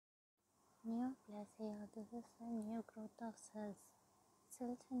Neoplasia. This is the new growth of cells.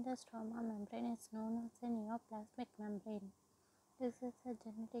 Cells in the stroma membrane is known as the neoplasmic membrane. This is a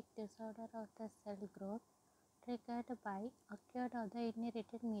genetic disorder of the cell growth triggered by acquired or the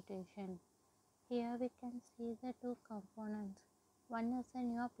inherited mutation. Here we can see the two components. One is the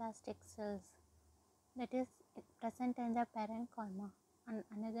neoplastic cells that is present in the parenchyma, and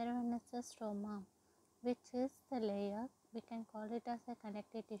another one is the stroma, which is the layer. We can call it as a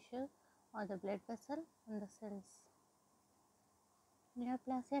connective tissue or the blood vessel and the cells.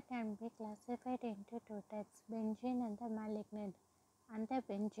 Neoplasia can be classified into two types, benign and the malignant. Under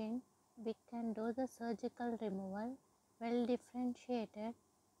benign, we can do the surgical removal, well differentiated,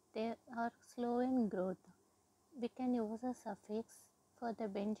 they are slow in growth. We can use a suffix for the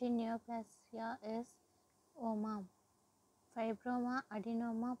benign neoplasia is oma, fibroma,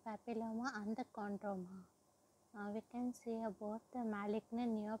 adenoma, papilloma and the chondroma. Now we can see about the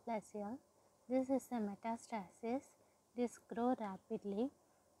malignant neoplasia. This is the metastasis. This grow rapidly.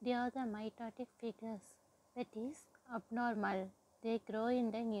 They are the mitotic figures, that is abnormal. They grow in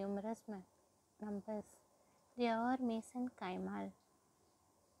the numerous numbers. They are mesenchymal.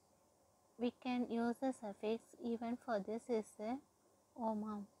 We can use the suffix even for this is the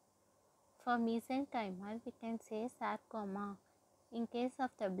oma. For mesenchymal, we can say sarcoma. In case of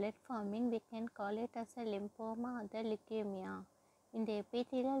the blood forming, we can call it as a lymphoma or the leukemia. In the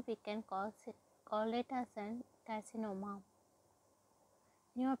epithelial, we can call it as a carcinoma.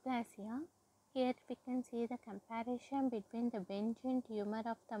 Neoplasia. Here we can see the comparison between the benign tumor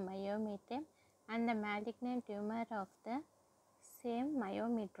of the myometrium and the malignant tumor of the same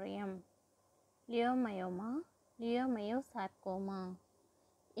myometrium. Leiomyoma, leiomyosarcoma.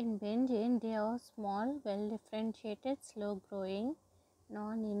 In benign, they are small, well-differentiated, slow-growing,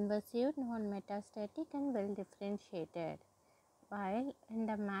 non-invasive, non-metastatic and well-differentiated. While in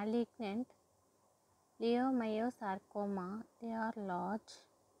the malignant leiomyosarcoma, they are large,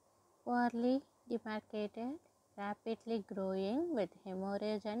 poorly demarcated, rapidly growing with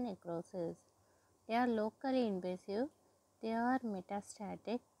hemorrhage and necrosis. They are locally invasive, they are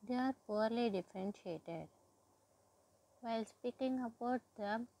metastatic, they are poorly differentiated. While speaking about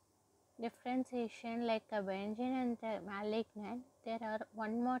the differentiation like a benign and the malignant, there are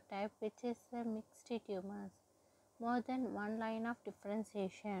one more type which is the mixed tumors. More than one line of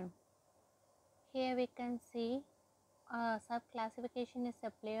differentiation. Here we can see subclassification is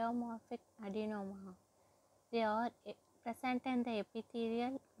a pleomorphic adenoma. They are present in the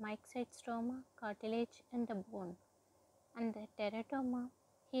epithelial, myxoid stroma, cartilage and the bone. And the teratoma,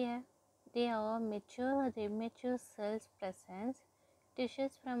 here they are mature or the immature cells present,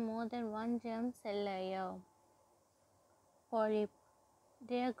 tissues from more than one germ cell layer. Polyp,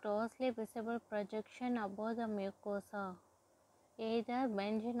 they are grossly visible projection above the mucosa, either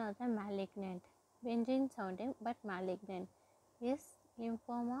benign or the malignant. Benign sounding but malignant is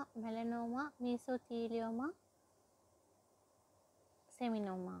lymphoma, melanoma, mesothelioma,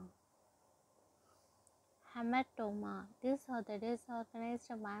 seminoma. Hamartoma, these are the disorganized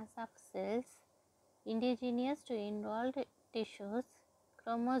mass of cells indigenous to involved tissues.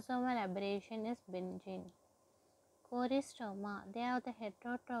 Chromosomal aberration is benign. Choristoma, they are the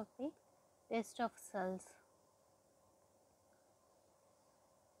heterotrophic rest of cells.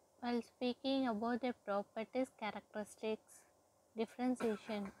 While speaking about their properties, characteristics,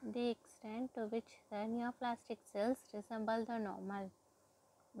 differentiation, the extent to which the neoplastic cells resemble the normal.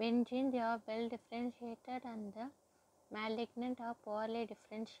 Benign, they are well differentiated and the malignant are poorly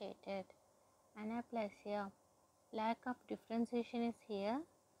differentiated. Anaplasia, lack of differentiation is here,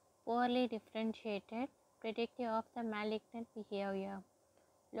 poorly differentiated, predictive of the malignant behavior.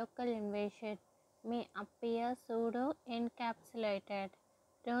 Local invasion may appear pseudo-encapsulated.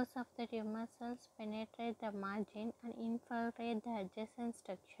 Rows of the tumor cells penetrate the margin and infiltrate the adjacent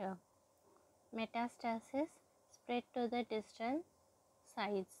structure. Metastasis spread to the distant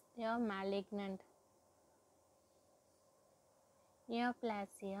sites. They are malignant.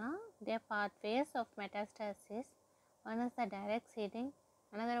 Neoplasia, their pathways of metastasis. One is the direct seeding,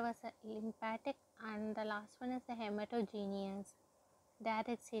 another was a lymphatic, and the last one is the hematogenous.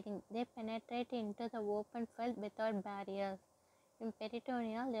 Direct seeding, they penetrate into the open field without barriers. In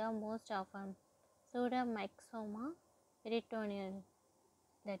peritoneal, they are most often pseudomyxoma peritoneal,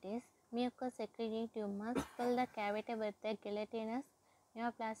 that is, mucous secreting tumors fill the cavity with a gelatinous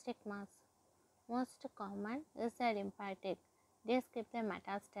neoplastic mass. Most common is the lymphatic. They skip the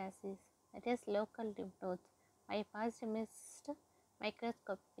metastasis, that is, local lymph nodes, bypass missed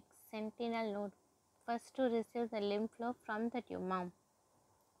microscopic sentinel node, first to receive the lymph flow from the tumor.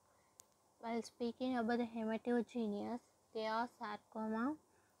 While speaking about the hematogenous, they are sarcoma,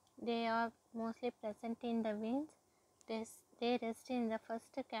 They are mostly present in the veins. They rest in the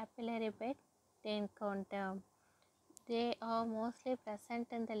first capillary bed they encounter. They are mostly present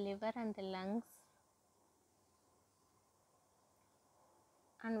in the liver and the lungs.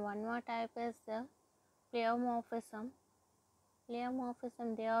 And one more type is the pleomorphism.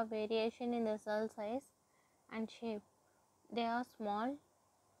 Pleomorphism, they are variation in the cell size and shape. They are small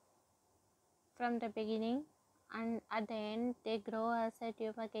from the beginning and at the end they grow as a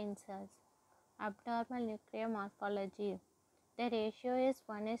tumor gains cells. Abnormal nuclear morphology. The ratio is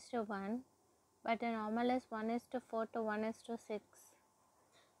 1:1, but the normal is 1:4 to 1:6.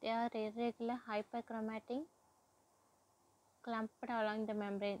 They are irregular, hyperchromatic, clumped along the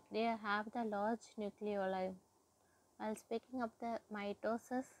membrane. They have the large nucleoli. While speaking of the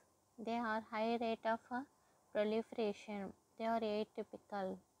mitosis, they are high rate of proliferation. They are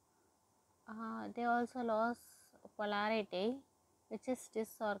atypical. They also lose polarity, which is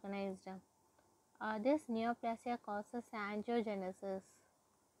disorganized. This neoplasia causes angiogenesis.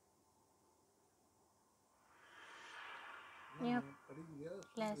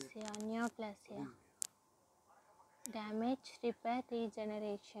 Neoplasia. Damage, repair,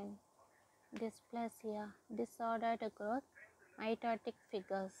 regeneration. Dysplasia, disordered growth, mitotic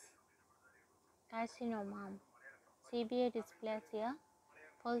figures. Carcinoma. CBA dysplasia,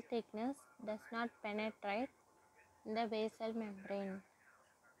 full thickness, does not penetrate the basal membrane.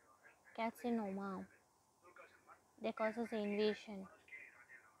 Carcinoma, they causes invasion.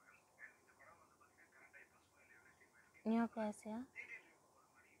 Neoplasia,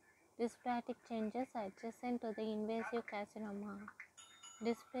 dysplastic changes adjacent to the invasive carcinoma.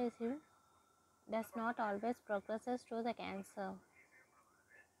 Dysplasia does not always progresses to the cancer.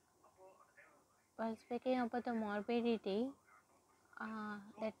 While speaking about the morbidity,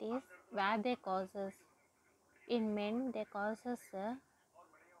 that is where they causes. In men, they causes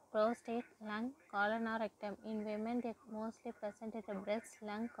prostate, lung, colon or rectum. In women, they mostly present in the breast,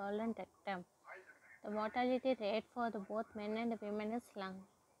 lung, colon, rectum. The mortality rate for the both men and women is lung.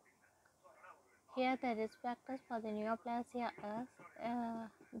 Here the risk factors for the neoplasia is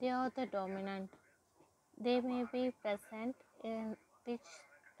they are the dominant. They may be present in which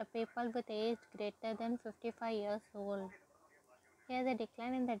the people with age greater than 55 years old. Here the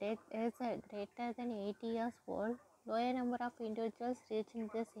decline in the death is greater than 80 years old. Lower number of individuals reaching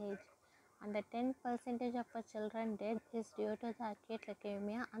this age, and the 10% of the children death is due to the acute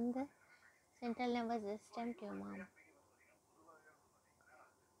leukemia and the central nervous system tumor.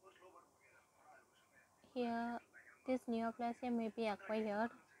 Here, this neoplasia may be acquired,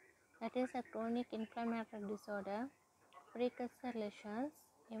 that is a chronic inflammatory disorder, precursor lesions,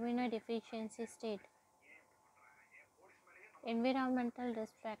 immunodeficiency state. Environmental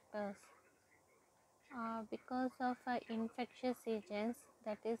risk factors. Because of infectious agents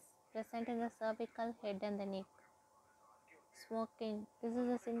that is present in the cervical, head and the neck. Smoking. This is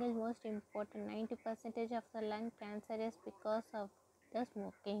the single most important. 90% of the lung cancer is because of the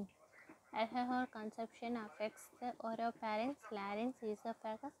smoking. Alcohol consumption affects the oropharynx, larynx,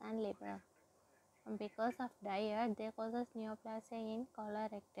 esophagus and liver. And because of diet, they causes neoplasia in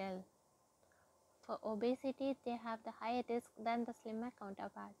colorectal. For obesity, they have the higher risk than the slimmer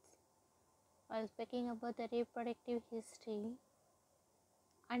counterparts. While speaking about the reproductive history,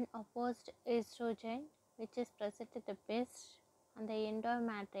 unopposed estrogen, which is present at the breast and the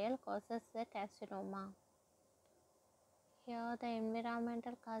endometrial, causes the carcinoma. Here the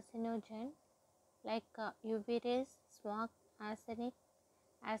environmental carcinogen like UV rays, smog, arsenic,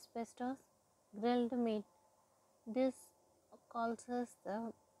 asbestos, grilled meat. This causes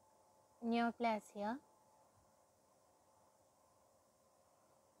the neoplasia.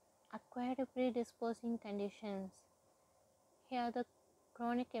 Acquired predisposing conditions. Here the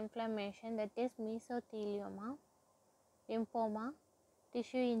chronic inflammation, that is mesothelioma, lymphoma,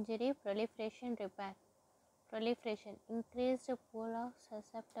 tissue injury, proliferation, repair. Proliferation, increased pool of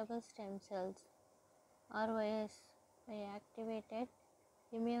susceptible stem cells. ROS, by activated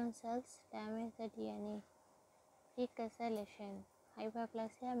immune cells, damage the DNA. Precursor lesion,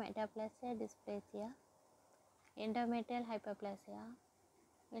 hyperplasia, metaplasia, dysplasia, endometrial hyperplasia,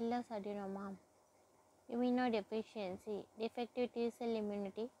 Miller's adenoma. Immunodeficiency, defective T cell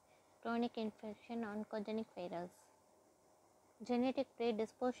immunity, chronic infection, oncogenic virus. Genetic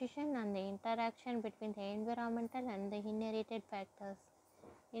predisposition and the interaction between the environmental and the inherited factors.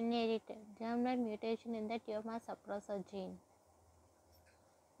 Inherited, germinal mutation in the tumor suppressor gene.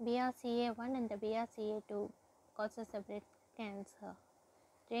 BRCA1 and the BRCA2 causes the breast cancer.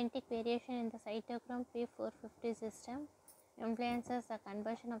 Genetic variation in the cytochrome P450 system influences the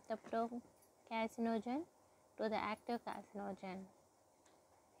conversion of the pro-carcinogen to the active carcinogen.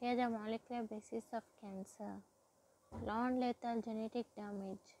 Here the molecular basis of cancer. Non-lethal genetic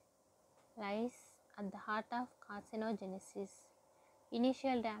damage lies at the heart of carcinogenesis.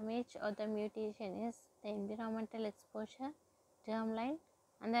 Initial damage or the mutation is the environmental exposure, germline,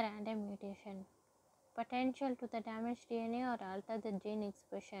 and the random mutation. Potential to the damaged DNA or alter the gene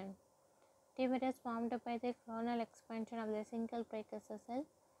expression. Tumor is formed by the clonal expansion of the single precursor cell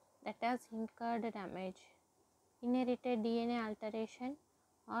that has incurred damage. Inherited DNA alteration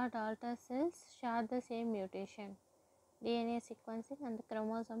or daughter cells share the same mutation. DNA sequencing and the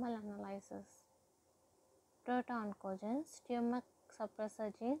chromosomal analysis. Proto-oncogenes, tumor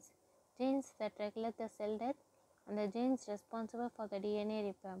suppressor genes, genes that regulate the cell death and the genes responsible for the DNA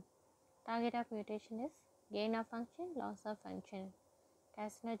repair. Target of mutation is gain of function, loss of function.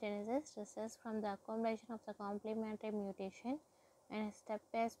 Carcinogenesis results from the accumulation of the complementary mutation in a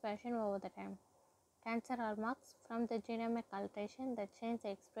stepwise fashion over the time. Cancer hallmarks from the genomic alteration that change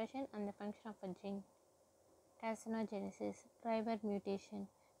the expression and the function of a gene. Carcinogenesis, driver mutation.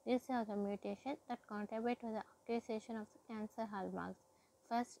 These are the mutations that contribute to the acquisition of the cancer hallmarks.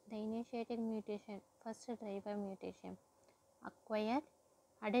 First, the initiating mutation, first driver mutation. Acquired,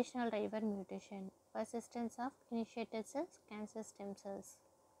 additional driver mutation. Persistence of initiated cells, cancer stem cells.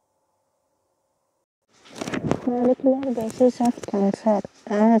 Molecular basis of cancer.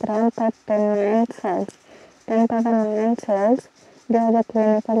 And around 10 million cells. 10 to the million cells, they are the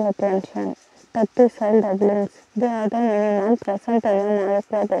clinical attention. 30 cell doublings, they are the minimum present in the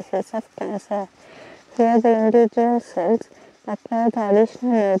molecular basis of cancer. Here the individual cells acquire the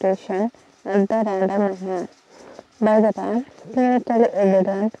additional mutation at the random manner. By the time clinically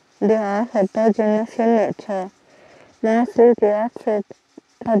evident, they are heterogeneous in nature. Lastly, they are fit.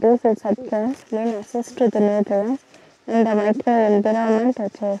 That is, its appearance may assist to the nutrients in the microenvironment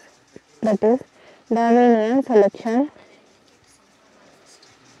that is, Darwinian selection.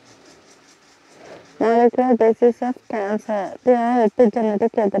 Molecular basis of cancer. They are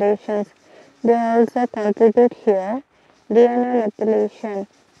epigenetic aberrations. They also contribute here. DNA methylation,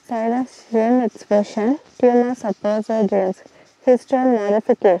 silence gene expression, tumor suppressor genes, histone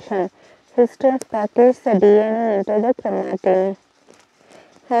modification. Histones package the DNA into the chromatin.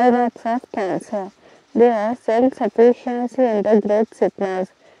 Hallmarks of cancer. They are cell sufficiency in the growth signals,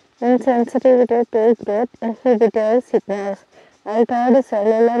 insensitivity to growth inhibitory signals, altered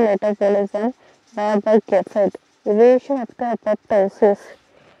cellular metabolism, barbaric effect, evasion of the apoptosis,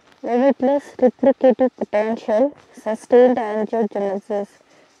 limitless replicative potential, sustained angiogenesis,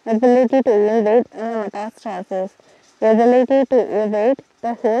 ability to evade metastasis, ability to evade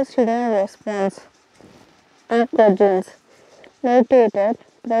the host immune response. Oncogenes. Mutated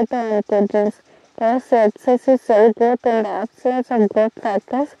proto-oncogenes cause excessive cell growth and the absence of growth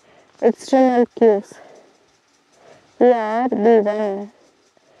factors, external cues. ERB1.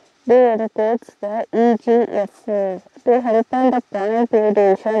 They encodes the EGFR. They help in the chronic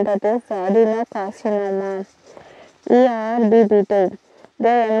mutation that is adenocarcinoma. ERBB2.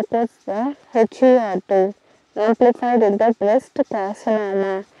 They encodes the HER2 amplified in the breast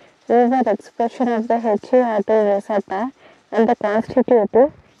carcinoma. Overexpression of the HER2 receptor and the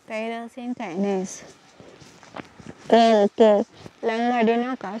constitutive tyrosine kinase. ALK. Lung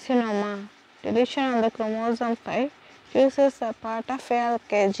adenocarcinoma. Deletion on the chromosome 5 uses the part of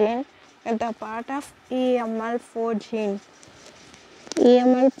ALK gene with the part of EML4 gene.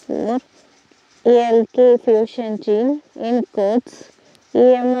 EML4 ALK fusion gene encodes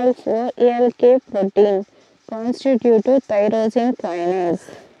EML4 ALK protein constitutive tyrosine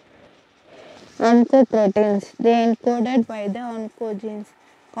kinase. Oncoproteins, they encoded by the oncogenes,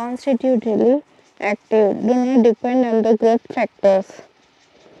 constitutively active, do not depend on the growth factors.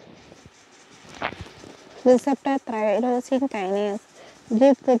 Receptor tyrosine kinase,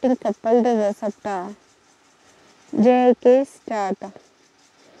 G protein coupled receptor, JK start,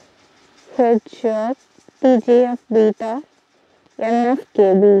 HF, TGF beta,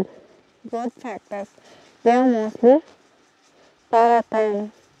 NFKB. Growth factors, they are mostly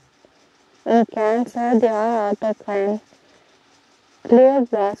paracrine. In cancer, they are autocrine.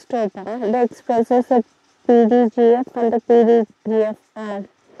 Glioblastoma, that expresses the PDGF and the PDGFR.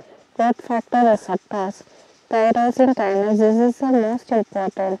 Growth factor receptors. Tyrosine kinase, this is the most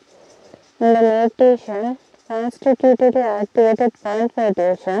important. In the mutation, constitutively activated point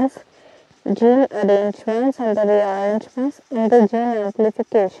mutations, gene arrangements and the rearrangements in the gene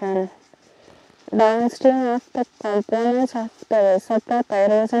amplification. Downstream of the components of the receptor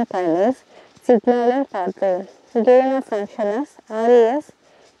tyrosine kinase, signaling pathway. Gain of function is RES,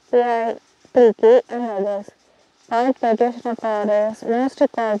 PI3K and others. Point mutation of RES, most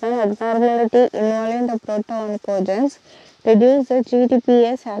common abnormality involving the proto-oncogenes reduce the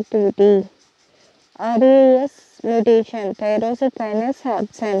GTPase activity. RAS mutation, tyrosine kinase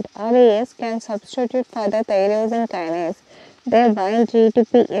absent. RAS can substitute for the tyrosine kinase. They bind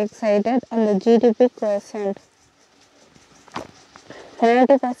GTP excited and the GTP quiescent.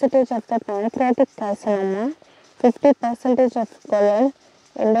 70% of the pancreatic carcinoma, 50% of colon,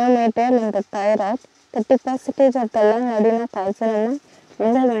 endometrial in the thyroid, 30% of the lung adenocarcinoma,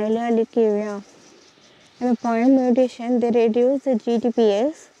 and the myeloid leukemia. In the point mutation, they reduce the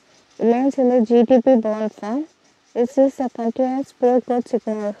GTPase, remains in the GTP bound form. This is a continuous pro-growth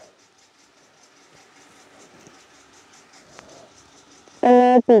signal.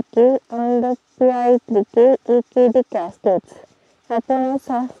 NAPK and the PI3K EKD cascades. Components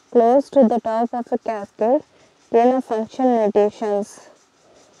are close to the top of a cascade, gain of function mutations.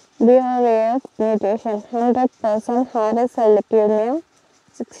 BRAF mutation, 100% hairy cell leukemia,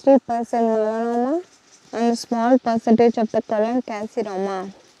 60% melanoma, and a small percentage of the colon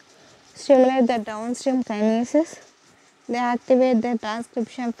carcinoma. Stimulate the downstream kinases. They activate the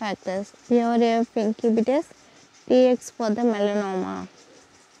transcription factors. BRAF inhibitors, TX for the melanoma.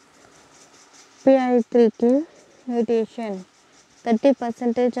 PI3K mutation,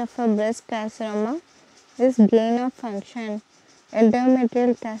 30% of a breast carcinoma is gain of function.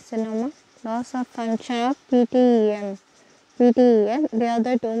 Endometrial carcinoma, loss of function of PTEN. PTEN, they are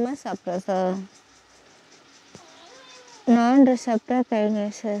the tumor suppressor. Non-receptor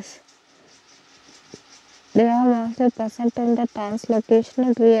kinases, they are mostly present in the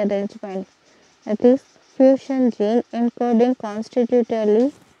translocational rearrangement, that is, fusion gene encoding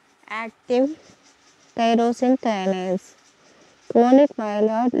constitutively active tyrosine kinase. Chronic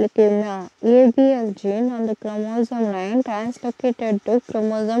myeloid leukemia, ABL gene on the chromosome 9 translocated to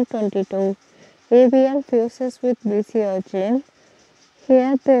chromosome 22. ABL fuses with BCR gene.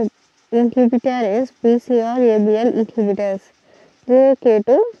 Here the inhibitor is BCR-ABL inhibitors.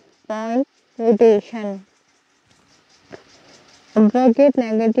 JK2 point mutation. Abrogate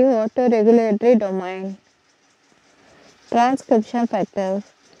negative autoregulatory domain. Transcription factors.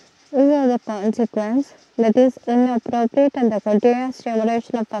 These are the consequences, that is inappropriate and the continuous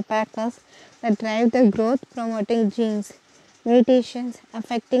stimulation of the factors that drive the growth promoting genes. Mutations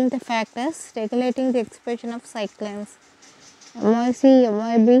affecting the factors regulating the expression of cyclins. MYC,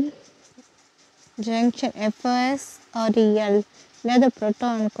 MYB junction FOS or EL near the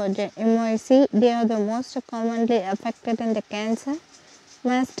proto-oncogen. MYC, they are the most commonly affected in the cancer,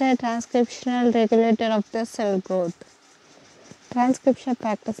 master transcriptional regulator of the cell growth. Transcription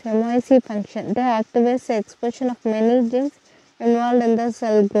factors, MYC function, they activate the expression of many genes involved in the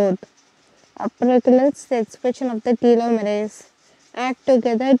cell growth. Upregulates the expression of the telomerase. Act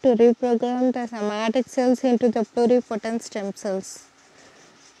together to reprogram the somatic cells into the pluripotent stem cells.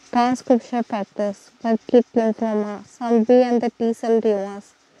 Transcription factors, Burkitt lymphoma, some B and the T cell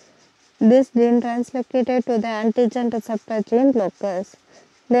tumors. This gene translocated to the antigen receptor gene locus.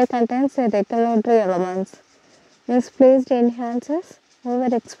 They contain the regulatory elements. Misplaced enhancers,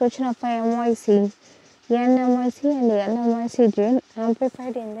 overexpression of MYC, NMYC and NMYC gene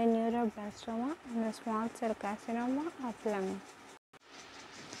amplified in the neuroblastoma and the small cell carcinoma of lung.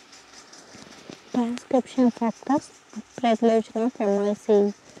 Transcription factors, upregulation of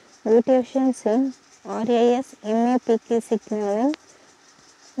MYC, mutations in RAS, MAPK signaling,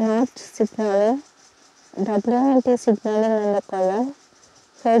 NOTCH signaling, WNT signaling in the colon,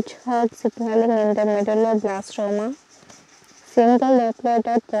 Hedgehog signaling in the medulloblastoma, single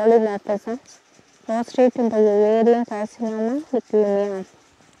nucleotide polymorphisms, prostate in the ovarian carcinoma, leukemia.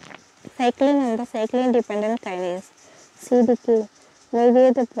 Cyclin and the cyclin-dependent kinase, CDK,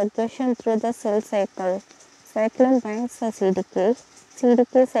 mediate the progression through the cell cycle. Cyclin binds the CDK.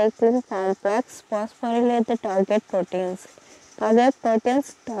 CDK cyclin complex phosphorylate the target proteins. Target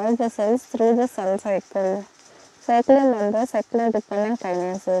proteins drive the cells through the cell cycle. Cyclin and the cyclin-dependent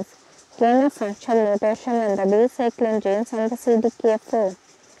kinases, gain of function mutation in the D-cyclin genes and the CDK4.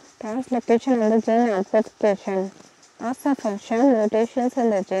 Translocation and the gene amplification. Loss of function mutations in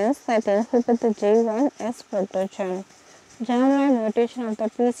the genes that inhibit the G1S protein. Germline mutation of the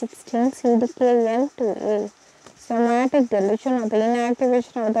P16 CDKN2A. Somatic deletion of the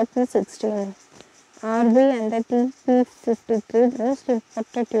inactivation of the P16. RB and the TP53 most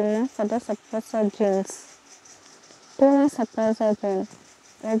important tumor for the suppressor genes. Tumor suppressor gene.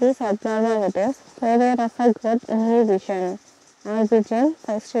 That is abnormalities, failure of a growth inhibition. RB gene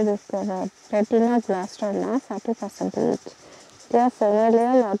first discovered. Retinoblastoma 40%. They are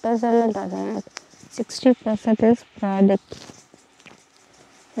familial autosomal dominant. 60% is sporadic.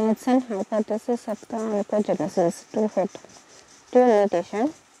 Knudsen hypothesis of the oncogenesis to hit. Two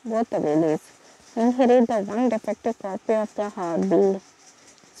mutation, both alleles. inherit the one defective copy of the heartbeat.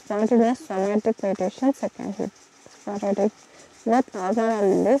 Spontaneous somatic mutation, secondary. Sporadic. Both normal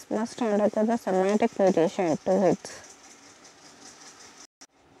and this must undergo the somatic mutation to it.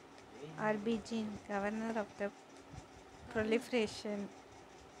 RB gene, governor of the proliferation.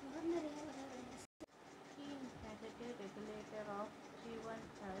 Gene negative regulator of G1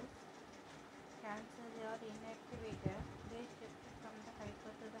 cells. Cancer, they are inactivated. They shift from the hyper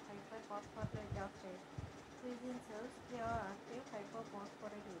to the hyperphosphorylated state. Freezing cells, they are active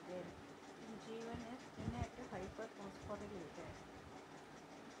hyperphosphorylated. In G1 is inactive hyperphosphorylated.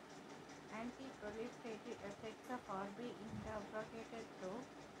 Anti-proliferative effects of RB interrogated through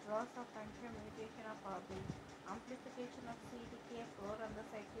loss of function mutation of RB, amplification of CDK4 and the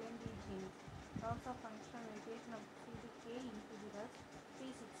cyclin D genes, loss of function mutation of CDK inhibitors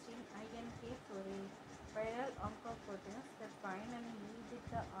P16INK4A, viral oncoproteins that bind and inhibit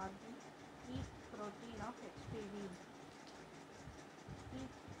the RB protein of HPV,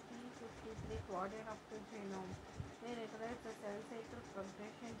 P53 guardian of the genome. They regulate the cell cycle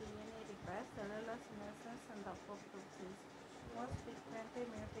progression, DNA repair, cellular senescence, and apoptosis. Most frequently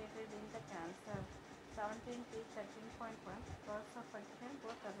mutated in the cancer. 17p13.1 loss of function,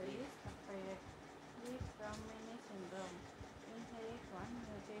 both alleles acquired. Lead Brahmini syndrome. Inherit one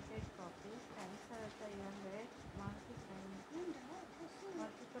mutated copy. Cancer at a young age. Multiple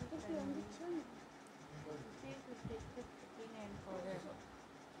primary. P53 protein encoded.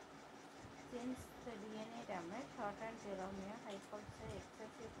 Since the DNA damage, shortened telomere, hypoxia,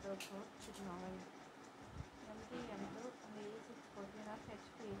 excessive growth signaling. MDM2 and the E6 protein of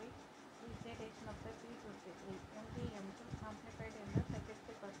HPV, degradation of the P53. MDM2 amplified in the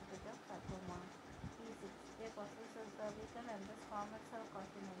 33% of sarcoma. E6, they possess the cervical and the squamous cell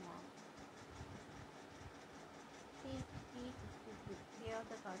carcinoma. P53, they are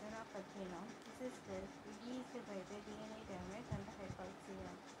the guardian of the genome. This is released by the DNA damage and the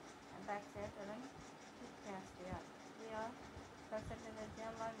hypoxia. Ataxia, telangiectasia. They are present in the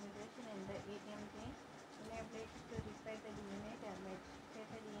germline mutation in the ATM gene, inability to repair the DNA damage. The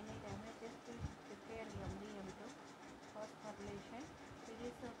DNA damage is P53 and MDM2 phosphorylation,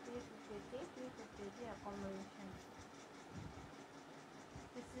 release of P53 accumulation.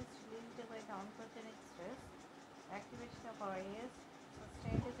 This is released by the oncogenic stress, activation of RAS,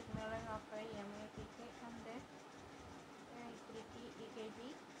 sustained signaling of MAPK and the E3P,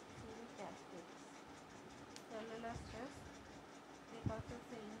 EKG, cascades. Cellular stress, they causes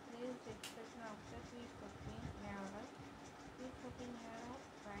the increased expression of the P15 neural. P15 neural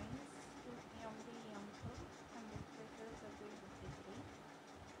binds to MDM2 and expresses the P53.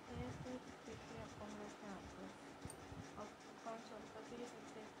 Here P53 accumulation occurs. Outcomes of the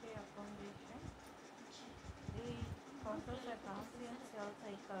P53 accumulation, it causes a transient cell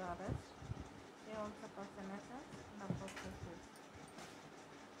cycle arrest. They also cause senescence and apoptosis.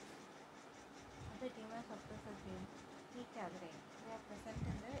 The tumors of the gene, regathering. They are present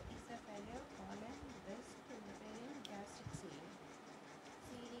in the esophageal, colon, breast, ovarian, gastric cilium.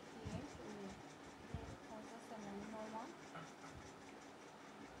 CDKN2A. They causes a melanoma.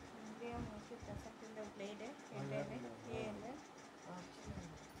 They are mostly present in the bladder, head, ALL,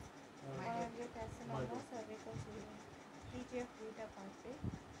 cholangiocarcinoma, cervical cilium. TGF-beta pathway.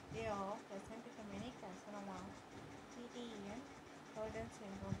 They are present in many carcinoma. PTEN, Gordon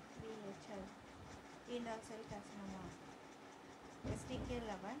syndrome, VHL. Renal cell carcinoma.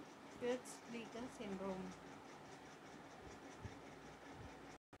 STK11, Peutz-Jeghers syndrome.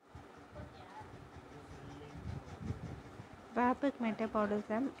 Rapid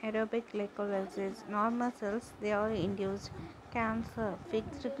metabolism, aerobic glycolysis. Normal cells, they are induced. Cancer,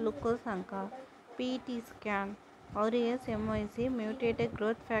 fixed glucose hunger. PET scan. RAS MOC, mutated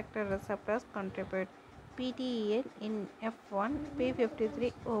growth factor receptors contribute. PTEN in F1,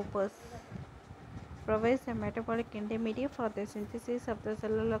 P53 opus. Provides a metabolic intermediate for the synthesis of the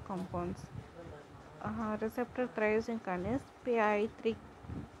cellular compounds. Receptor thrives in kinase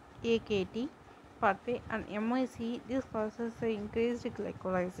PI3AKT pathway and MOC. This causes the increased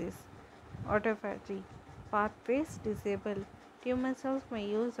glycolysis. Autophagy pathways disabled. Tumor cells may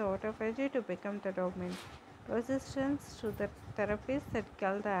use the autophagy to become the dominant. Resistance to the therapies that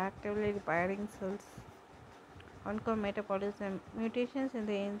kill the actively binding cells. Oncometabolism, mutations in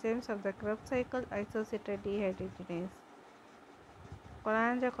the enzymes of the Krebs cycle isositide dehydrogenase.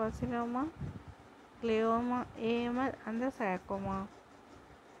 Cholangiocarcinoma, glioma, AML, and the sarcoma.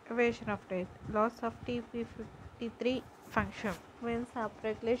 Evasion of death, loss of TP53 function. When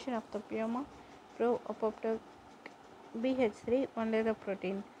upregulation of the PMO, pro-apoptotic BH3, only the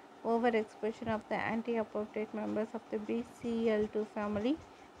protein. Overexpression of the anti-apoptotic members of the BCL2 family,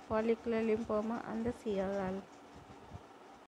 follicular lymphoma, and the CLL.